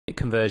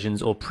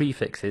conversions or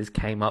prefixes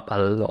came up a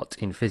lot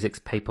in physics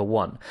paper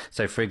 1.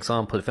 So for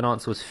example, if an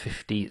answer was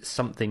 50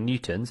 something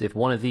newtons, if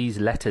one of these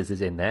letters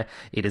is in there,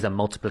 it is a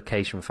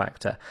multiplication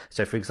factor.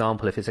 So for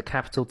example, if it's a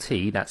capital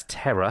T, that's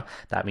tera,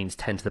 that means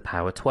 10 to the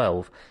power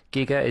 12.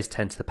 Giga is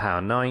 10 to the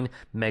power 9,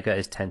 mega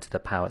is 10 to the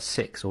power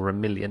 6, or a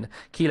million.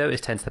 Kilo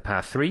is 10 to the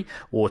power 3,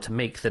 or to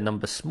make the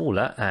number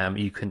smaller,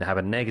 you can have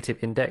a negative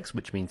index,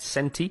 which means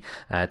centi,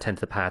 10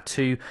 to the power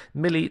 2,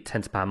 milli,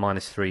 10 to the power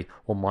minus 3,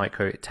 or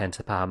micro, 10 to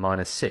the power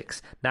minus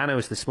 6. Nano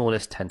is the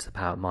smallest, 10 to the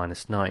power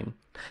minus 9.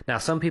 Now,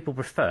 some people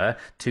prefer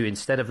to,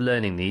 instead of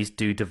learning these,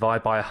 do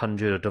divide by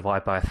 100 or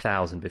divide by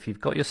 1,000. But if you've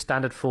got your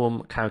standard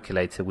form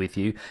calculator with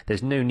you,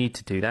 there's no need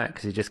to do that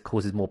because it just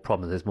causes more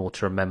problems. There's more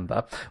to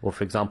remember. Or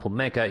for example,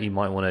 mega, you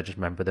might want to just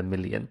remember the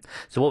million.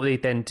 So what we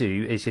then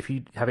do is, if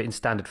you have it in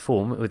standard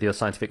form with your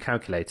scientific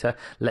calculator,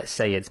 let's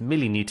say it's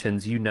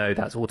millinewtons, you know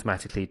that's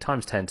automatically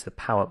times 10 to the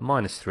power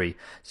minus 3.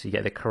 So you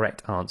get the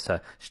correct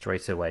answer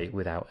straight away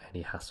without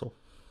any hassle.